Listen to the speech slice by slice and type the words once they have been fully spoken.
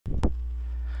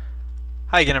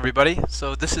Hi again, everybody.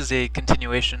 So this is a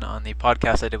continuation on the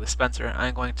podcast I did with Spencer.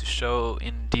 I'm going to show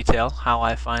in detail how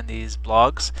I find these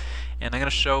blogs, and I'm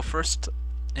going to show first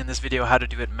in this video how to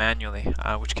do it manually,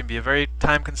 which can be a very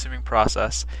time-consuming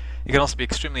process. It can also be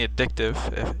extremely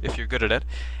addictive if you're good at it.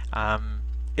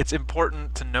 It's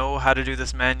important to know how to do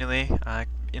this manually.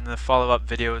 In the follow-up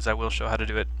videos, I will show how to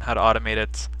do it, how to automate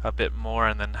it a bit more,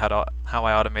 and then how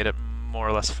I automate it more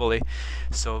or less fully.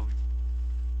 So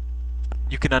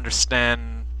you can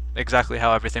understand exactly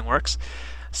how everything works.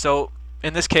 So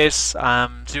in this case,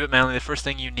 to do it manually, the first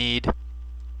thing you need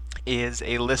is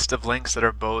a list of links that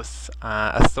are both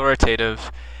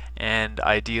authoritative and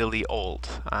ideally old,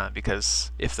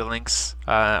 because if the links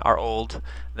are old,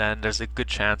 then there's a good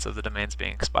chance of the domains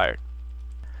being expired.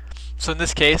 So in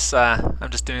this case, I'm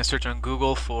just doing a search on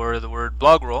Google for the word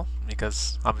blog roll,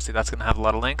 because obviously that's going to have a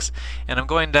lot of links. And I'm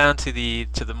going down to the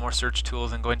more search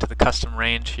tools and going to the custom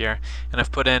range here, and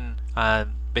I've put in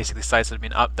basically sites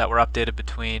that were updated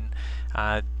between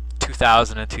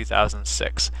 2000 and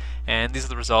 2006. And these are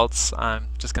the results. I'm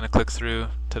just going to click through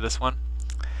to this one,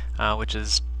 which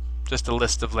is just a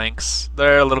list of links.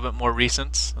 They're a little bit more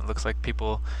recent. It looks like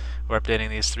people were updating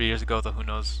these 3 years ago, though who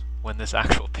knows when this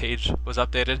actual page was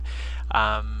updated.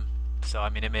 So I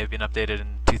mean, it may have been updated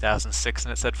in 2006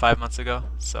 and it said 5 months ago,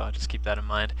 so just keep that in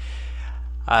mind.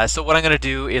 So what I'm going to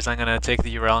do is I'm going to take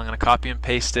the URL, I'm going to copy and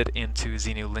paste it into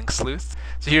Xenu Link Sleuth.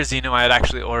 So here's Xenu. I had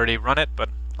actually already run it, but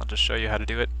I'll just show you how to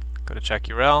do it. Go to check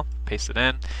URL, paste it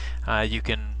in. You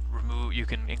can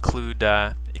exclude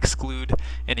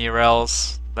any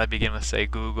URLs that begin with, say,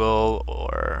 Google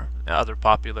or other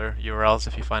popular URLs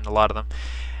if you find a lot of them.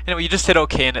 Anyway, you just hit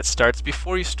OK and it starts.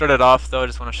 Before you start it off, though, I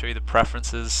just want to show you the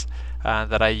preferences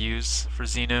that I use for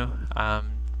Xenu.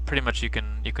 Pretty much you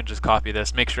can just copy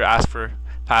this. Make sure ask for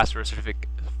password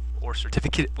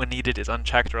certificate when needed is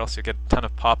unchecked, or else you'll get a ton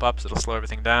of pop-ups. It'll slow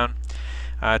everything down.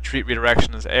 Treat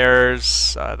redirection as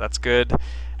errors. That's good,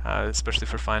 especially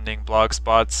for finding blog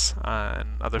spots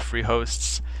and other free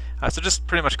hosts. So just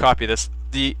pretty much copy this.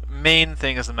 The main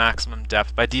thing is the maximum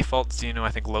depth. By default, Xenu I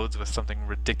think loads with something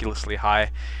ridiculously high.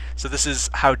 So this is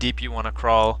how deep you want to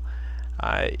crawl.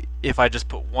 If I just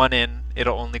put one in,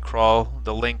 it'll only crawl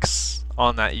the links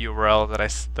on that URL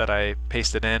that I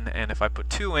pasted in, and if I put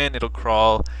two in, it'll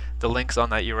crawl the links on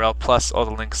that URL plus all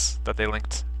the links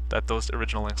that those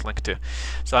original links link to.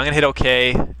 So I'm gonna hit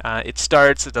OK. It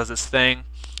starts. It does its thing.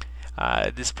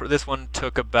 This one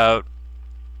took about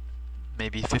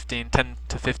maybe 10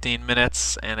 to 15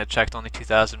 minutes, and it checked only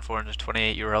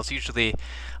 2,428 URLs. Usually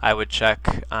I would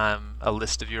check a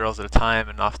list of URLs at a time,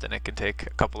 and often it can take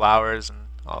a couple hours, and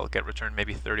I'll get returned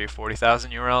maybe 30 or 40,000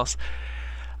 URLs.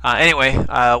 Anyway,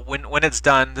 when it's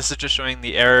done, this is just showing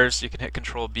the errors. You can hit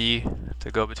Control B to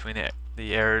go between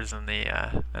the errors and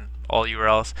and all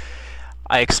URLs.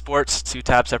 I export to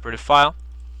tab separated file,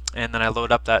 and then I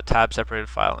load up that tab separated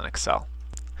file in Excel.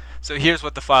 So here's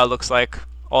what the file looks like.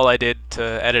 All I did to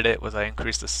edit it was I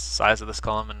increased the size of this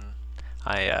column, and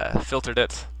I filtered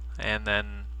it, and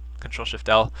then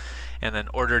Control-Shift-L, and then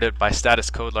ordered it by status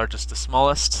code, largest to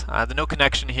smallest. The no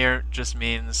connection here just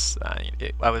means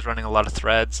I was running a lot of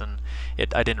threads, and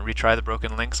I didn't retry the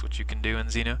broken links, which you can do in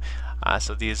Xenu.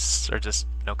 So these are just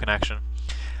no connection.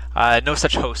 No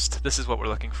such host. This is what we're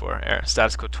looking for.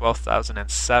 Status code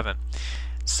 12,007.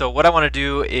 So what I want to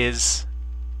do is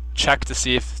check to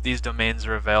see if these domains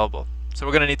are available. So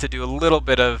we're going to need to do a little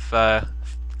bit of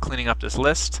cleaning up this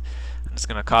list. I'm just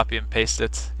going to copy and paste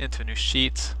it into a new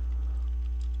sheet.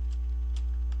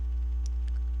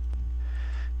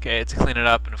 Okay, to clean it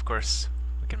up, and of course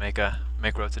we can make a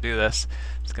macro to do this.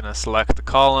 I'm just going to select the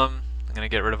column. I'm going to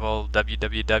get rid of all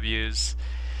wwws,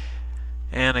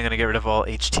 and I'm going to get rid of all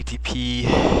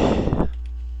HTTP.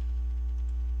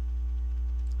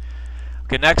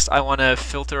 Okay, next I want to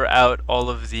filter out all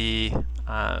of the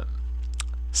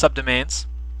subdomains.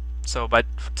 So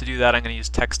to do that, I'm going to use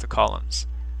text to columns.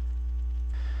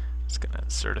 Just going to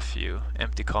insert a few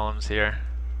empty columns here,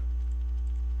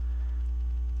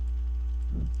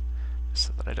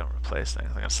 so that I don't replace things.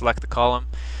 I'm going to select the column,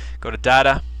 go to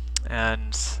Data,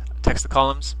 and text to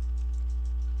columns.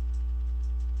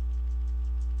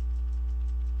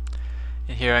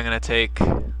 And here I'm going to take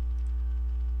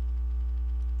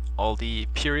all the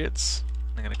periods.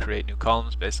 I'm going to create new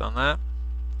columns based on that.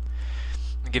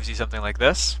 It gives you something like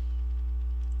this.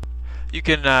 You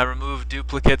can remove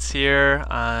duplicates here.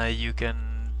 You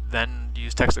can then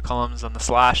use text to columns on the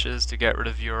slashes to get rid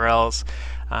of URLs,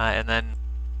 and then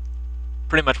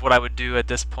pretty much what I would do at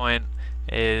this point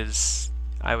is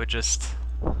I would just,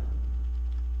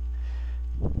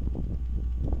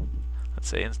 let's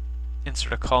say,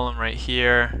 insert a column right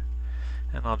here,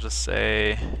 and I'll just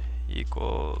say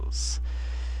equals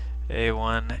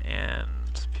A1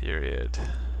 and period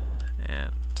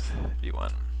and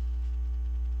V1.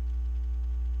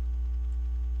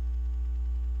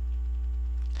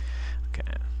 Okay,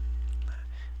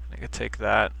 I'm going to take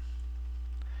that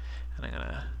and I'm going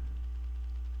to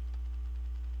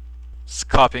just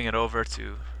copying it over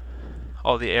to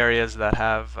all the areas that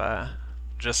have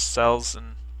just cells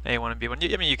in A1 and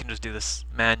B1. I mean, you can just do this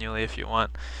manually if you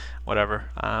want, whatever,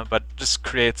 but just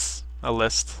creates a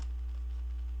list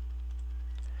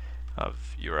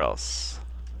of URLs.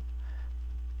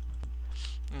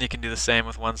 And you can do the same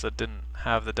with ones that didn't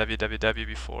have the www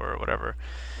before or whatever,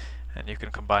 and you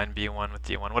can combine B1 with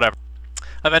D1, whatever.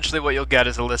 Eventually what you'll get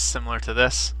is a list similar to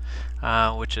this,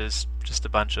 which is just a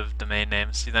bunch of domain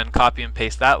names. You then copy and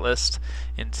paste that list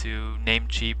into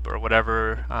Namecheap or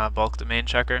whatever bulk domain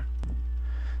checker.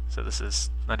 So this is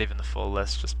not even the full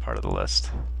list, just part of the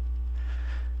list.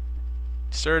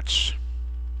 Search.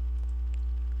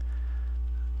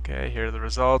 Okay, here are the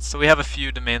results. So we have a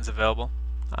few domains available.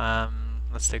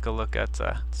 Let's take a look at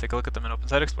them in Open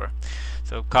Site Explorer.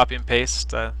 So copy and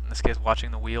paste. In this case,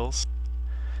 watching the wheels.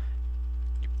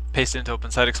 You paste it into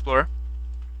Open Site Explorer,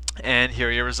 and here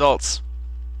are your results.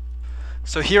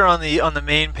 So here on the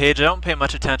main page, I don't pay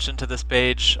much attention to this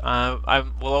page. I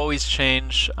will always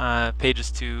change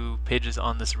pages to pages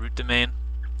on this root domain,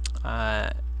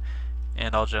 and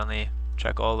I'll generally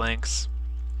check all links,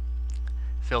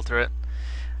 filter it.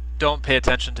 Don't pay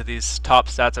attention to these top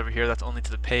stats over here. That's only to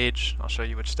the page. I'll show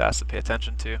you which stats to pay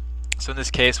attention to. So in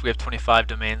this case, we have 25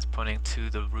 domains pointing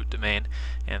to the root domain,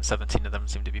 and 17 of them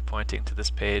seem to be pointing to this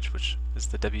page, which is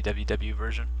the www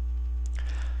version.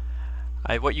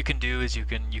 What you can do is you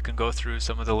can go through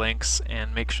some of the links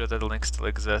and make sure that the links still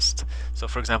exist. So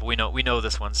for example, we know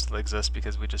this one still exists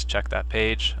because we just checked that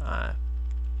page.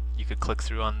 You could click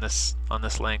through on this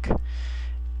link,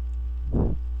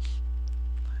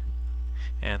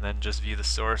 and then just view the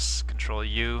source, Control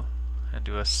U, and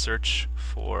do a search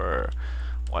for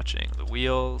watching the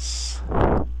wheels.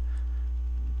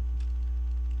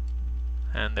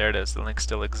 And there it is, the link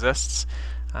still exists.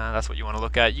 That's what you want to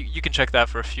look at. You can check that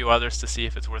for a few others to see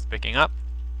if it's worth picking up.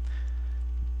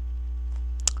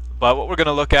 But what we're going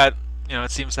to look at,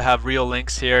 it seems to have real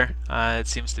links here. It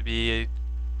seems to be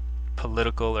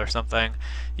political or something.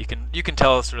 You can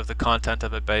tell sort of the content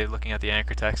of it by looking at the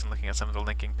anchor text and looking at some of the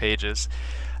linking pages.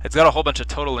 It's got a whole bunch of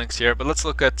total links here, but let's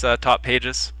look at top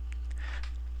pages.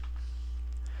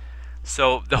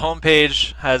 So the home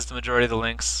page has the majority of the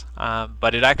links,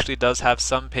 but it actually does have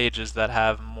some pages that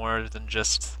have more than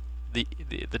just the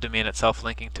domain itself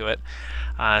linking to it.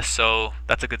 So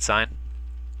that's a good sign.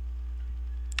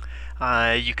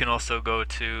 You can also go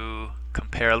to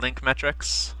compare link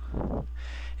metrics.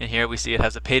 And here we see it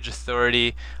has a page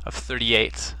authority of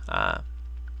 38, a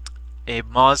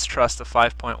Moz trust of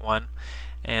 5.1,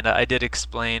 and I did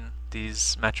explain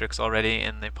these metrics already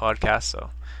in the podcast,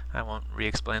 so I won't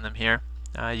re-explain them here.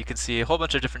 You can see a whole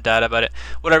bunch of different data about it.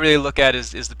 What I really look at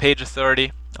is the page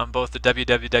authority on both the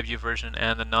www version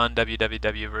and the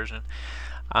non-www version,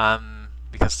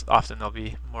 because often there'll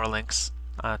be more links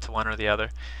to one or the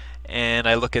other. And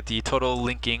I look at the total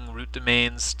linking root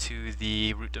domains to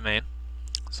the root domain.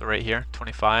 So right here,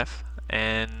 25,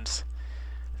 and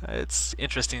it's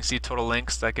interesting to see total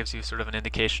links. That gives you sort of an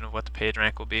indication of what the page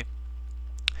rank will be.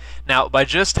 Now, by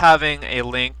just having a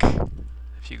link,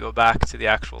 if you go back to the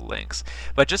actual links,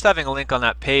 by just having a link on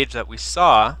that page that we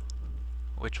saw,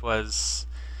 which was,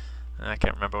 I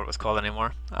can't remember what it was called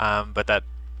anymore, but that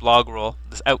blog roll,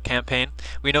 this out campaign,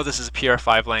 we know this is a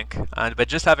PR5 link. By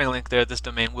just having a link there, this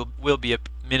domain will be a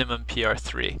minimum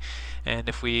PR3. And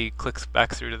if we click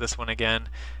back through to this one again,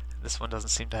 this one doesn't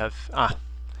seem to have,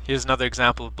 here's another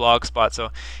example of Blogspot.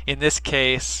 So in this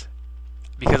case,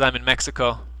 because I'm in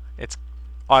Mexico, it's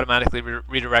automatically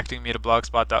redirecting me to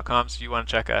blogspot.com. So you want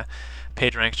to check a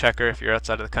PageRank checker if you're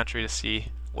outside of the country to see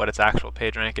what its actual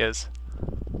PageRank is.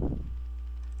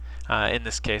 In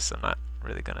this case, I'm not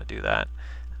really going to do that.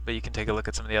 But you can take a look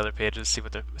at some of the other pages, see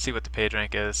what the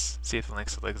PageRank is, see if the link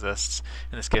still exists.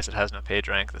 In this case, it has no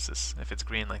PageRank. This is, if it's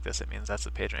green like this, it means that's the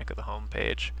PageRank of the home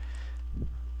page.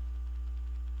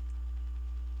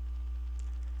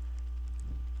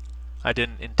 I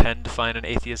didn't intend to find an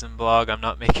atheism blog. I'm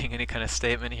not making any kind of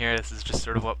statement here. This is just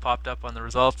sort of what popped up on the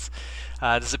results.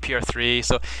 This is a PR3,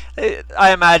 so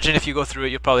I imagine if you go through it,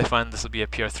 you'll probably find this will be a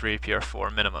PR3,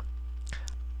 PR4 minimum.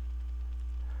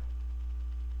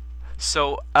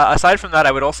 So aside from that,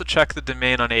 I would also check the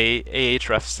domain on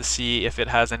Ahrefs to see if it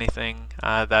has anything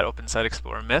that Open Site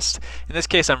Explorer missed. In this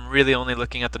case, I'm really only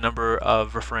looking at the number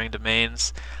of referring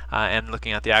domains and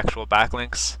looking at the actual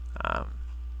backlinks.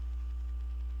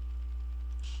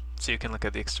 So you can look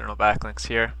at the external backlinks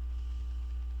here.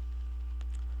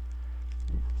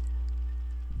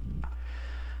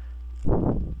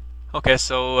 Okay,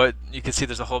 so you can see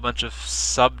there's a whole bunch of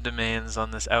subdomains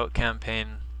on this out campaign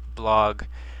blog,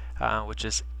 which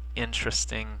is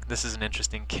interesting. This is an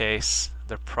interesting case.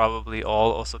 They're probably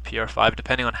all also PR5,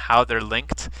 depending on how they're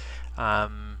linked.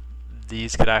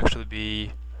 These could actually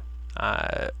be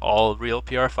all real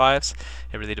PR5s.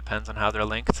 It really depends on how they're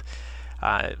linked.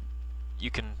 You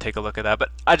can take a look at that, but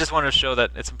I just wanted to show that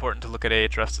it's important to look at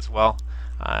Ahrefs as well.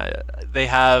 They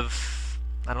have,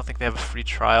 I don't think they have a free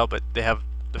trial, but they have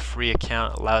the free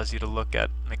account allows you to look at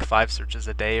like 5 searches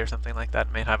a day or something like that.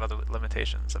 It may have other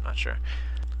limitations, I'm not sure.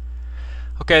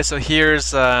 Okay, so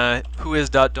here's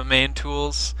whois.domain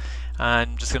tools.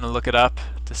 I'm just going to look it up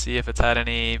to see if it's had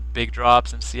any big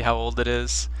drops and see how old it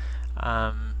is.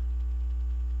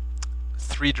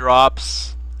 3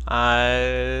 drops.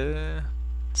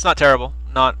 It's not terrible,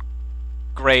 not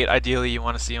great. Ideally you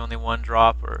want to see only 1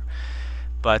 drop,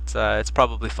 but it's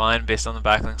probably fine based on the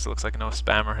backlinks. It looks like no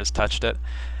spammer has touched it.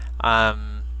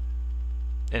 And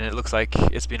it looks like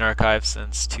it's been archived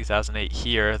since 2008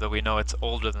 here, though we know it's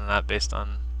older than that based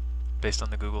on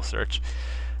the Google search.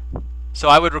 So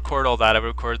I would record all that. I would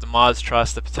record the Moz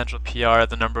Trust, the potential PR,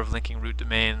 the number of linking root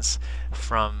domains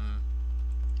from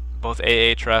both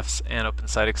Ahrefs and Open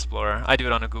Site Explorer. I do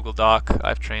it on a Google Doc.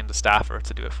 I've trained a staffer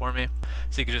to do it for me.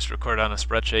 So you can just record it on a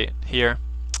spreadsheet here.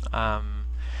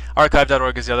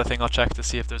 Archive.org is the other thing I'll check to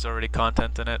see if there's already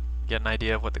content in it, get an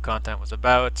idea of what the content was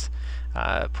about,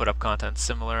 put up content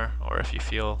similar, or if you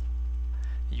feel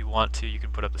you want to, you can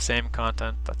put up the same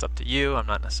content. That's up to you. I'm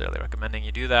not necessarily recommending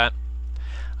you do that.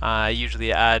 I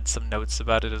usually add some notes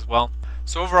about it as well.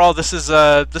 So overall, this is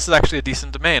actually a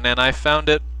decent domain, and I found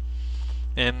it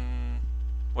in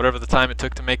whatever the time it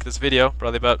took to make this video,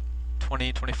 probably about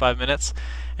 20-25 minutes.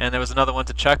 And there was another one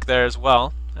to check there as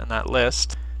well in that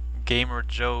list,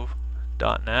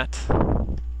 gamerjoe.net. So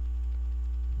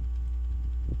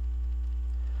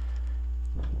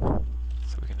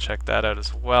we can check that out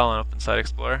as well on Open Site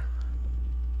Explorer.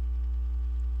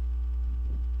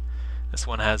 This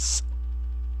one has,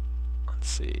 let's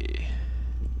see,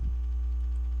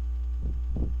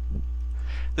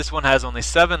 this one has only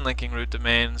 7 linking root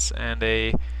domains and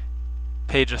a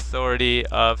page authority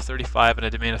of 35 and a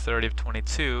domain authority of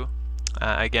 22.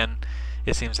 Again,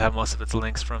 it seems to have most of its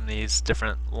links from these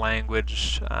different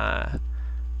language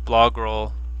blog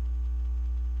roll.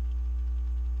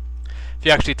 If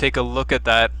you actually take a look at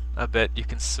that a bit, you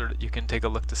can take a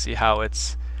look to see how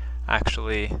it's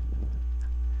actually,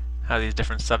 how these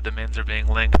different subdomains are being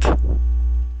linked. So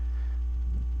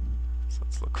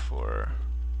let's look for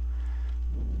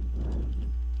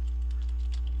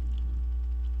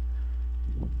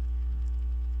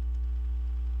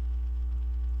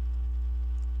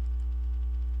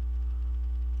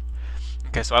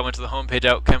okay, so I went to the homepage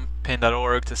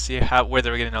outcampaign.org to see where they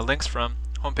were getting their links from.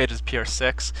 Homepage is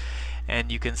PR6,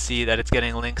 and you can see that it's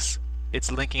getting links.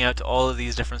 It's linking out to all of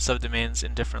these different subdomains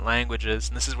in different languages,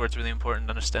 and this is where it's really important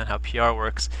to understand how PR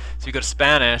works. So you go to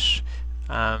Spanish,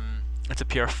 it's a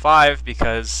PR5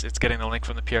 because it's getting the link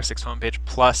from the PR6 homepage,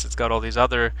 plus it's got all these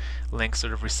other links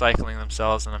sort of recycling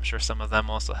themselves, and I'm sure some of them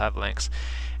also have links.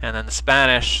 And then the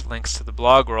Spanish links to the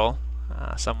blog roll,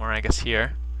 somewhere I guess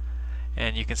here.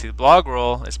 And you can see the blog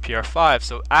roll is PR5,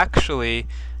 so actually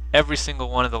every single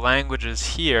one of the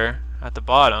languages here at the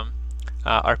bottom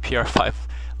are PR5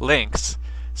 links.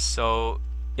 So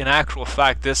in actual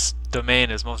fact, this domain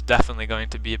is most definitely going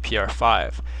to be a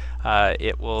PR5.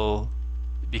 It will,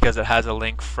 because it has a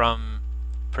link from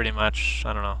pretty much,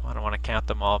 I don't know, I don't want to count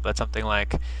them all, but something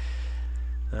like, I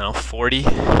don't know, 40,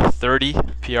 30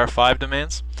 PR5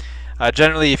 domains.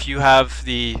 Generally, if you have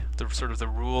the sort of the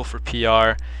rule for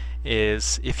PR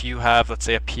is if you have, let's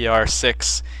say, a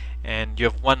PR6 and you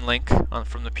have 1 link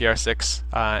from the PR6,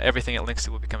 everything it links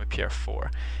to will become a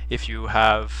PR4. If you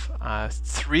have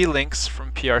 3 links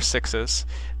from PR6s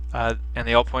and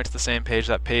they all point to the same page,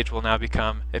 that page will now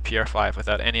become a PR5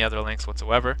 without any other links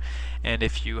whatsoever. And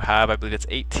if you have, I believe it's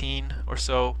 18 or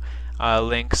so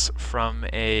links from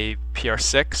a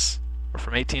PR6, or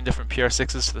from 18 different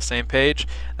PR6s to the same page,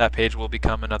 that page will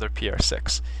become another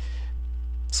PR6.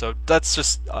 So that's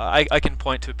just, I can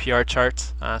point to a PR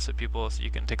chart so you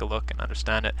can take a look and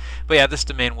understand it. But yeah, this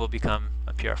domain will become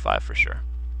a PR5 for sure.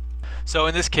 So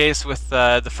in this case, with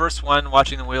the first one,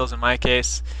 watching the wheels in my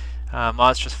case,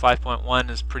 Moztrust 5.1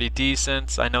 is pretty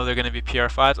decent. I know they're going to be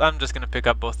PR5s. I'm just going to pick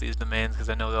up both these domains because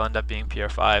I know they'll end up being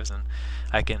PR5s, and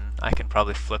I can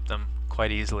probably flip them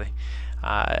quite easily.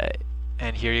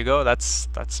 And here you go. That's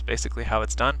basically how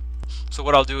it's done. So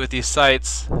what I'll do with these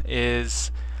sites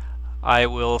is I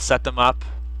will set them up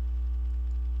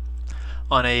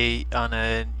on a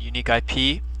unique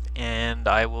IP, and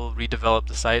I will redevelop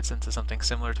the sites into something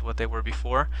similar to what they were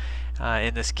before.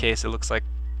 In this case, it looks like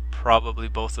probably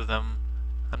both of them.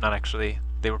 I'm not actually.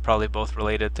 They were probably both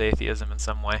related to atheism in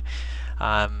some way.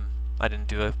 I didn't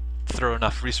do a thorough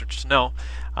enough research to know.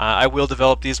 I will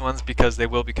develop these ones because they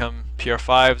will become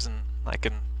PR5s, and I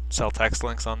can sell text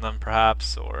links on them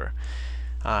perhaps, or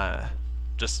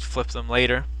just flip them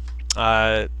later.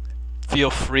 Feel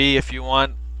free if you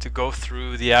want to go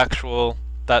through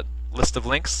that list of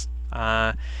links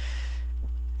and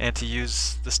to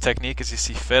use this technique as you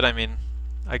see fit. I mean,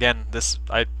 again,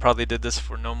 I probably did this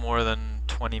for no more than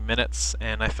 20 minutes,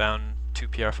 and I found 2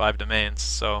 PR5 domains,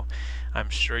 so I'm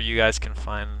sure you guys can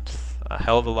find a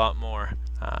hell of a lot more.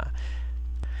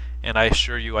 And I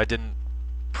assure you, I didn't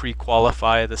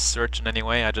pre-qualify this search in any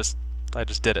way. I just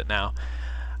did it now.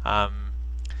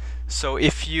 So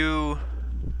if you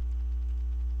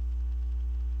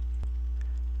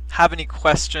have any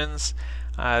questions,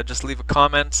 just leave a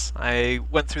comment. I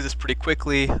went through this pretty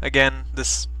quickly. Again,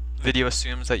 this video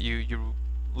assumes that you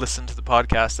listen to the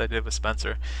podcast I did with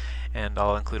Spencer, and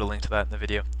I'll include a link to that in the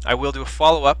video. I will do a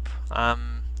follow-up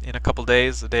in a couple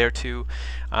days, a day or two,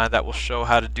 that will show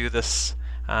how to do this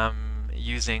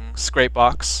using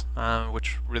Scrapebox,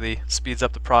 which really speeds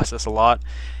up the process a lot.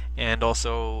 And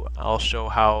also I'll show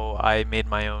how I made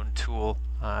my own tool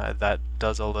that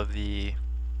does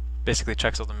basically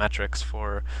checks all the metrics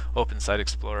for Open Site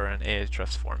Explorer and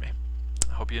Ahrefs for me.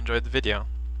 I hope you enjoyed the video.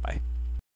 Bye.